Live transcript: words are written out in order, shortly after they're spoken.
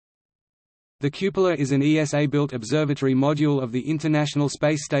The Cupola is an ESA-built observatory module of the International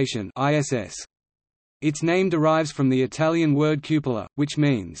Space Station (ISS). Its name derives from the Italian word cupola, which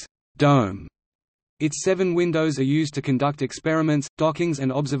means dome. Its 7 windows are used to conduct experiments, dockings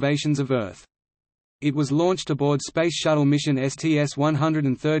and observations of Earth. It was launched aboard Space Shuttle mission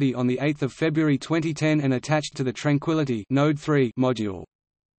STS-130 on 8 February 2010 and attached to the Tranquility Node 3 module.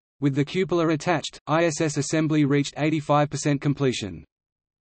 With the cupola attached, ISS assembly reached 85% completion.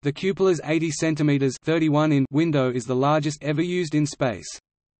 The cupola's 80 cm (31 in) window is the largest ever used in space.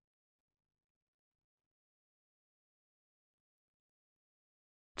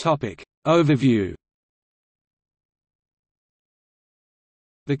 Topic Overview.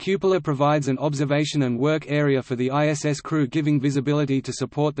 The cupola provides an observation and work area for the ISS crew, giving visibility to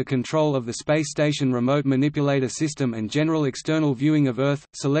support the control of the space station remote manipulator system and general external viewing of Earth,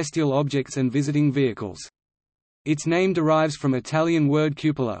 celestial objects and visiting vehicles. Its name derives from Italian word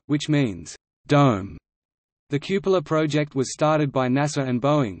cupola, which means dome. The cupola project was started by NASA and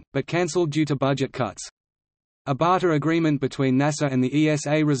Boeing, but cancelled due to budget cuts. A barter agreement between NASA and the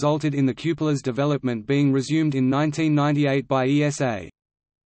ESA resulted in the cupola's development being resumed in 1998 by ESA.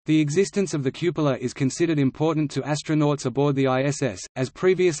 The existence of the cupola is considered important to astronauts aboard the ISS, as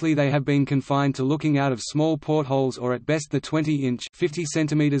previously they have been confined to looking out of small portholes or at best the 20-inch (50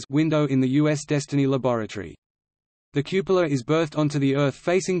 cm) window in the U.S. Destiny laboratory. The cupola is berthed onto the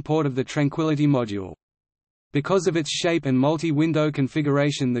Earth-facing port of the Tranquility module. Because of its shape and multi-window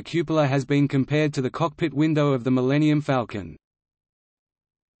configuration, the cupola has been compared to the cockpit window of the Millennium Falcon.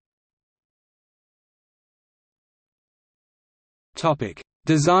 Topic: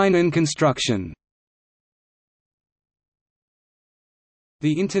 Design and construction.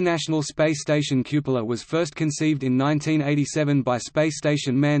 The International Space Station cupola was first conceived in 1987 by Space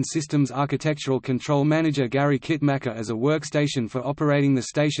Station Manned Systems Architectural Control Manager Gary Kittmacher as a workstation for operating the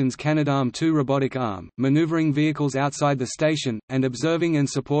station's Canadarm2 robotic arm, maneuvering vehicles outside the station, and observing and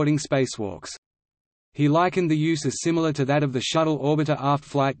supporting spacewalks. He likened the use as similar to that of the shuttle orbiter aft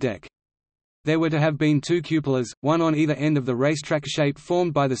flight deck. There were to have been 2 cupolas, one on either end of the racetrack shape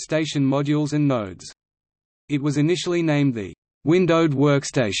formed by the station modules and nodes. It was initially named the windowed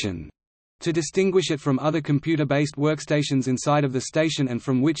workstation, to distinguish it from other computer-based workstations inside of the station and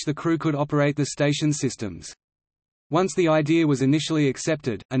from which the crew could operate the station systems. Once the idea was initially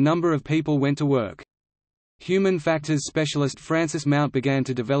accepted, a number of people went to work. Human factors specialist Francis Mount began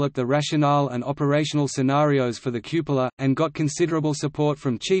to develop the rationale and operational scenarios for the cupola, and got considerable support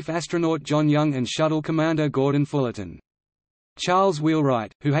from Chief Astronaut John Young and Shuttle Commander Gordon Fullerton. Charles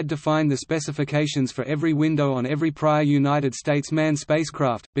Wheelwright, who had defined the specifications for every window on every prior United States manned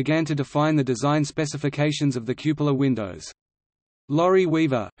spacecraft, began to define the design specifications of the cupola windows. Laurie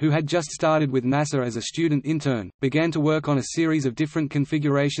Weaver, who had just started with NASA as a student intern, began to work on a series of different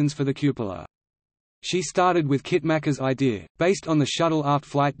configurations for the cupola. She started with Kittmacher's idea, based on the shuttle aft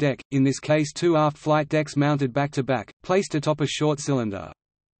flight deck, in this case 2 aft flight decks mounted back-to-back, placed atop a short cylinder.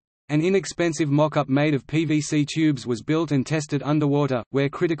 An inexpensive mock-up made of PVC tubes was built and tested underwater, where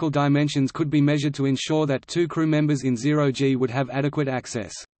critical dimensions could be measured to ensure that 2 crew members in 0G would have adequate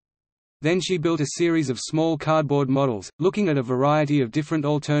access. Then she built a series of small cardboard models, looking at a variety of different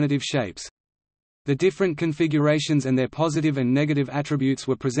alternative shapes. The different configurations and their positive and negative attributes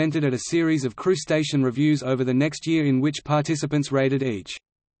were presented at a series of crew station reviews over the next year in which participants rated each.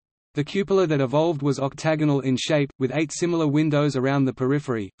 The cupola that evolved was octagonal in shape, with 8 similar windows around the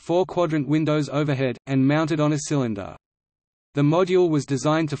periphery, 4 quadrant windows overhead, and mounted on a cylinder. The module was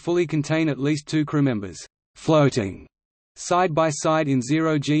designed to fully contain at least 2 crew members, floating side by side in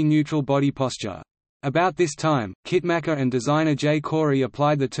 0G neutral body posture. About this time, Kittmacher and designer Jay Corey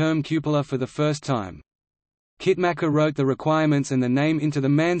applied the term cupola for the first time. Kittmacher wrote the requirements and the name into the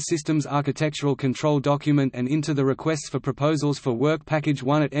Manned Systems Architectural Control document and into the requests for proposals for Work Package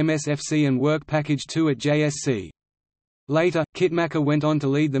 1 at MSFC and Work Package 2 at JSC. Later, Kittmacher went on to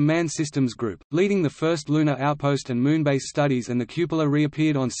lead the Manned Systems Group, leading the first lunar outpost and moonbase studies, and the cupola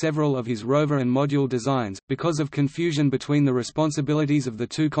reappeared on several of his rover and module designs. Because of confusion between the responsibilities of the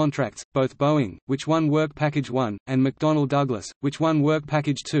 2 contracts, both Boeing, which won Work Package 1, and McDonnell Douglas, which won Work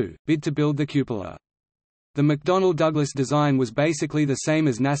Package 2, bid to build the cupola. The McDonnell Douglas design was basically the same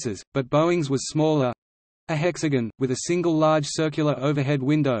as NASA's, but Boeing's was smaller—a hexagon, with a single large circular overhead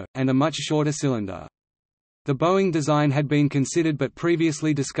window, and a much shorter cylinder. The Boeing design had been considered but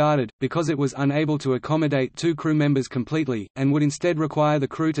previously discarded, because it was unable to accommodate 2 crew members completely, and would instead require the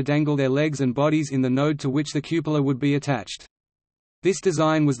crew to dangle their legs and bodies in the node to which the cupola would be attached. This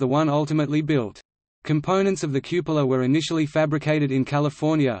design was the one ultimately built. Components of the cupola were initially fabricated in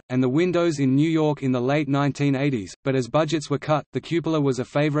California, and the windows in New York in the late 1980s, but as budgets were cut, the cupola was a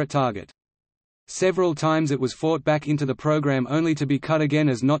favorite target. Several times it was fought back into the program only to be cut again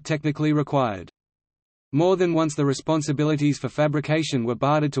as not technically required. More than once the responsibilities for fabrication were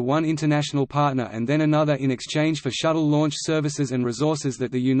bartered to one international partner and then another in exchange for shuttle launch services and resources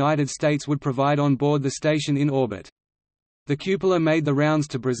that the United States would provide on board the station in orbit. The Cupola made the rounds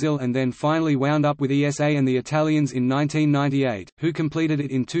to Brazil and then finally wound up with ESA and the Italians in 1998, who completed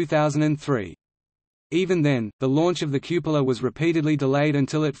it in 2003. Even then, the launch of the Cupola was repeatedly delayed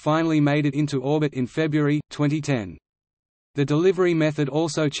until it finally made it into orbit in February 2010. The delivery method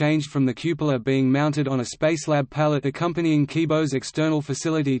also changed from the Cupola being mounted on a Spacelab pallet accompanying Kibo's external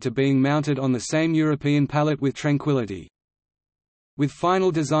facility to being mounted on the same European pallet with Tranquility. With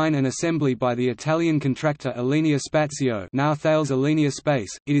final design and assembly by the Italian contractor Alenia Spazio, now Thales Alenia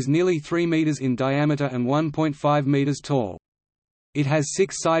Space, it is nearly 3 meters in diameter and 1.5 meters tall. It has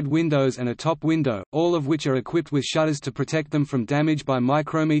 6 side windows and a top window, all of which are equipped with shutters to protect them from damage by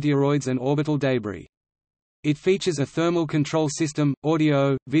micrometeoroids and orbital debris. It features a thermal control system,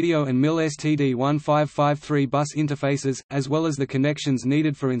 audio, video and MIL-STD1553 bus interfaces, as well as the connections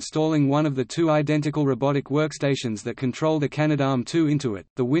needed for installing one of the 2 identical robotic workstations that control the Canadarm2 into it.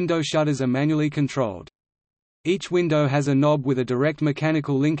 The window shutters are manually controlled. Each window has a knob with a direct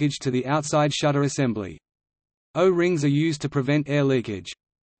mechanical linkage to the outside shutter assembly. O-rings are used to prevent air leakage.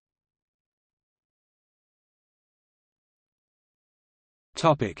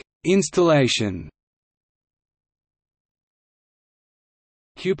 Installation.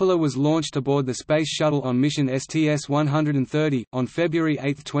 Cupola was launched aboard the Space Shuttle on mission STS-130, on February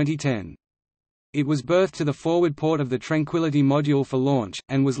 8, 2010. It was berthed to the forward port of the Tranquility module for launch,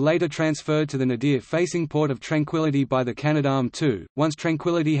 and was later transferred to the nadir-facing port of Tranquility by the Canadarm2, once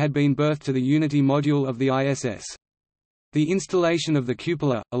Tranquility had been berthed to the Unity module of the ISS. The installation of the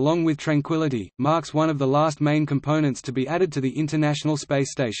Cupola, along with Tranquility, marks one of the last main components to be added to the International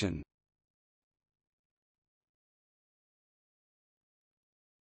Space Station.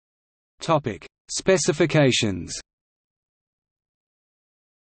 Specifications.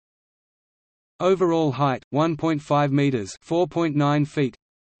 Overall height 1.5 meters, 4.9 feet.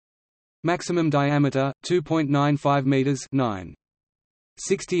 Maximum diameter 2.95 meters,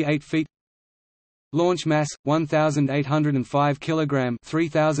 9.68 feet. Launch mass 1805 kg,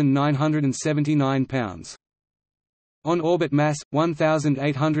 3979 pounds. On orbit mass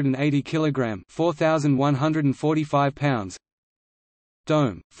 1880 kg, 4145 pounds.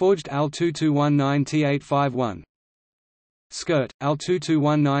 Dome forged AL2219 T851. Skirt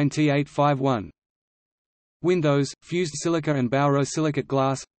AL2219 T851. Windows fused silica and borosilicate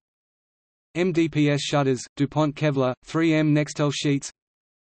glass. MDPS shutters DuPont Kevlar 3M Nextel sheets.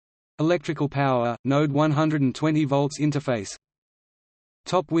 Electrical power node 120 volts interface.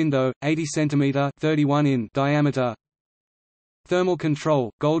 Top window 80 cm 31 in diameter. Thermal control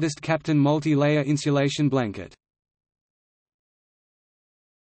Goldust Captain multi-layer insulation blanket.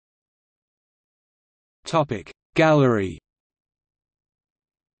 Topic Gallery.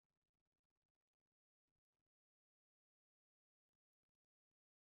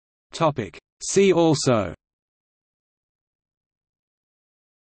 Topic See also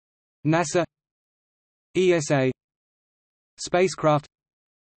NASA, ESA, Spacecraft,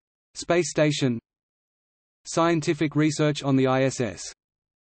 Space Station, Scientific research on the ISS.